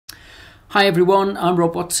Hi everyone, I'm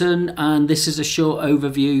Rob Watson and this is a short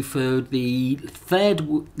overview for the third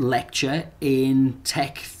lecture in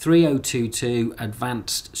TECH3022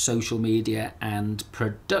 Advanced Social Media and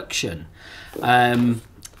Production.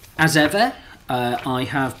 As ever, I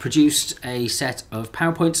have produced a set of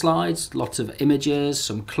PowerPoint slides, lots of images,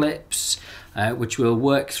 some clips, which we'll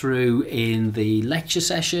work through in the lecture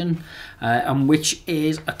session, and which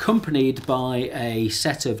is accompanied by a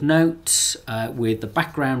set of notes with the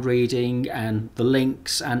background reading and the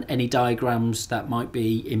links and any diagrams that might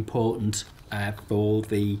be important for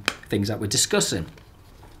the things that we're discussing.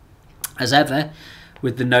 As ever,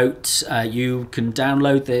 with the notes, you can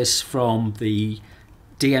download this from the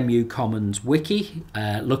DMU Commons wiki,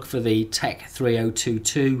 look for the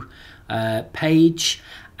TECH3022 page,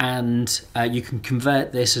 and you can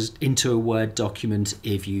convert this into a Word document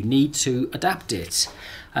if you need to adapt it.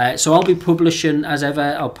 So I'll be publishing, as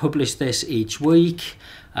ever, I'll publish this each week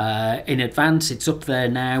in advance. It's up there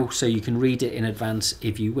now, so you can read it in advance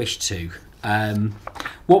if you wish to.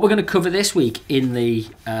 What we're going to cover this week in the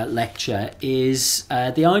lecture is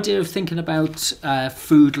the idea of thinking about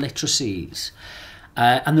food literacies.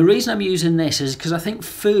 And the reason I'm using this is because I think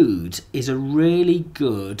food is a really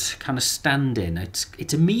good kind of stand-in.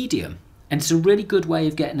 It's a medium, and it's a really good way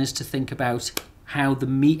of getting us to think about how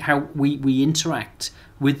we interact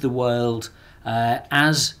with the world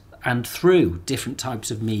as and through different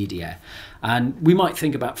types of media. And we might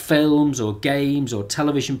think about films or games or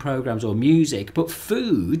television programs or music, but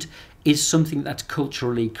food is something that's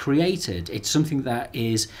culturally created. It's something that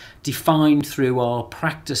is defined through our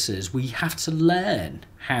practices. We have to learn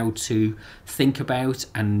how to think about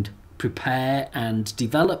and prepare and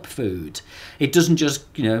develop food. It doesn't just,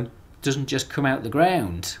 doesn't just come out the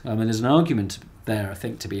ground. I mean, there's an argument there, I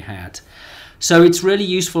think, to be had. So it's really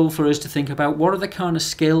useful for us to think about what are the kind of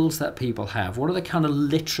skills that people have? What are the kind of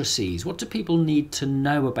literacies? What do people need to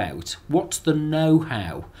know about? What's the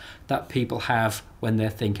know-how that people have when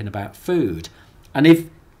they're thinking about food? And if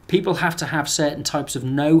people have to have certain types of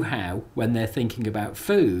know-how when they're thinking about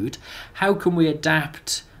food, how can we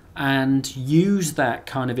adapt and use that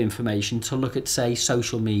kind of information to look at, say,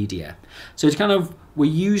 social media? So it's kind of,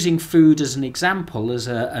 we're using food as an example, as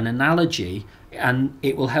an analogy, and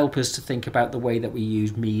it will help us to think about the way that we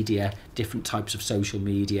use media, different types of social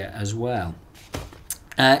media as well.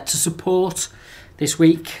 To support this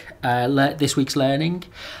week's learning,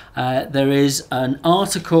 there is an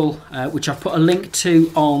article which I've put a link to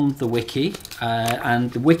on the wiki,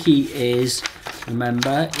 and the wiki is,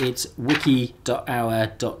 remember, it's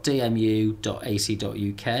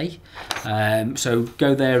wiki.our.dmu.ac.uk. So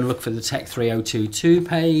go there and look for the TECH3022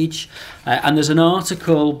 page, and there's an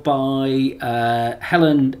article by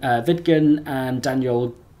Helen Vidgen and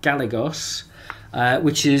Daniel Gallegos,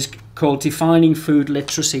 which is called Defining Food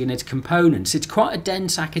Literacy and Its Components. It's quite a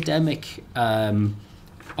dense academic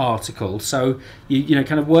article, so you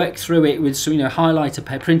kind of work through it with some highlighter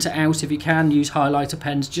pen, print it out if you can, use highlighter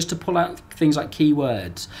pens just to pull out things like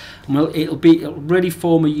keywords, and it'll really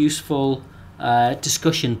form a useful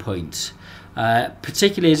discussion point,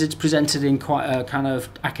 particularly as it's presented in quite a kind of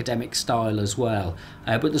academic style as well.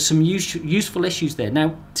 But there's some useful issues there.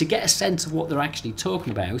 Now, to get a sense of what they're actually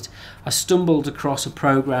talking about, I stumbled across a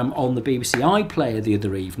programme on the BBC iPlayer the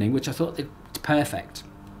other evening, which I thought it's perfect.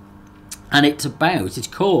 And it's about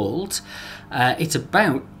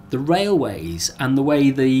the railways and the way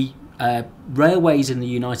the railways in the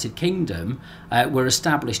United Kingdom were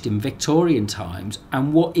established in Victorian times,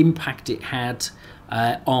 and what impact it had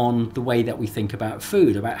on the way that we think about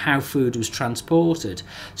food, about how food was transported.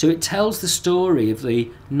 So it tells the story of the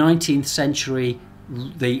 19th century,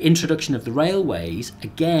 the introduction of the railways,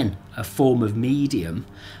 again a form of medium,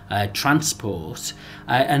 transport,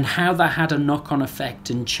 and how that had a knock-on effect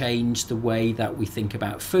and changed the way that we think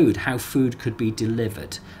about food, how food could be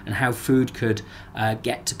delivered and how food could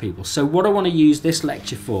get to people. So what I want to use this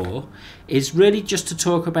lecture for is really just to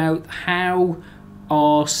talk about how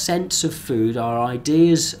our sense of food, our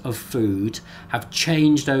ideas of food have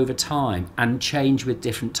changed over time and changed with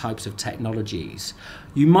different types of technologies.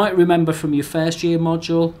 You might remember from your first year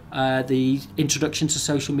module, the Introduction to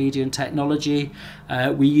Social Media and Technology,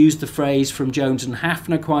 we used the phrase from Jones and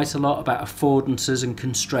Hafner quite a lot about affordances and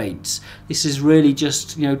constraints. This is really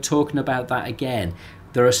just talking about that again.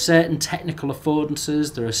 There are certain technical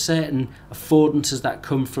affordances, there are certain affordances that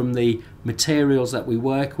come from the materials that we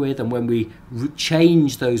work with, and when we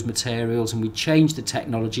change those materials and we change the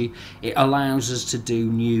technology, it allows us to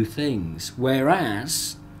do new things,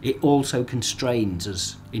 whereas it also constrains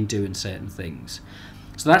us in doing certain things.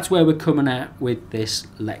 So that's where we're coming at with this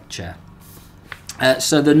lecture.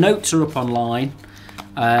 So the notes are up online.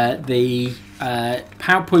 The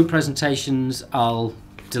PowerPoint presentations I'll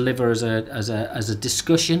deliver as a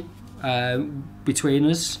discussion between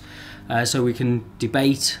us, so we can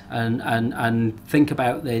debate and think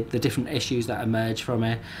about the different issues that emerge from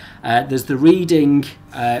it. There's the reading.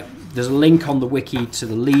 There's a link on the wiki to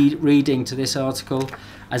the reading to this article.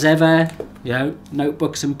 As ever,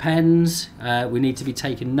 notebooks and pens. We need to be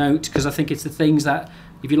taking note, because I think it's the things that,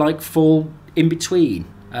 if you like, fall in between,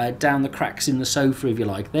 down the cracks in the sofa, if you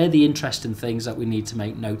like. They're the interesting things that we need to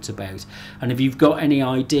make notes about. And if you've got any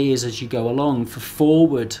ideas as you go along for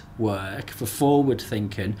forward work, for forward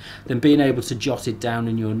thinking, then being able to jot it down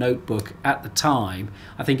in your notebook at the time,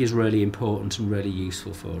 I think is really important and really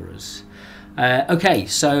useful for us. Okay,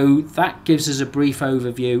 so that gives us a brief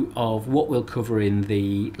overview of what we'll cover in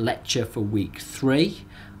the lecture for week 3.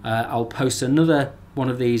 I'll post another one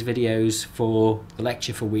of these videos for the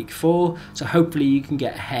lecture for week 4, so hopefully you can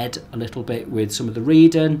get ahead a little bit with some of the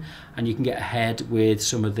reading, and you can get ahead with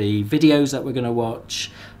some of the videos that we're going to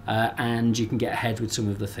watch, and you can get ahead with some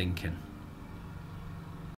of the thinking.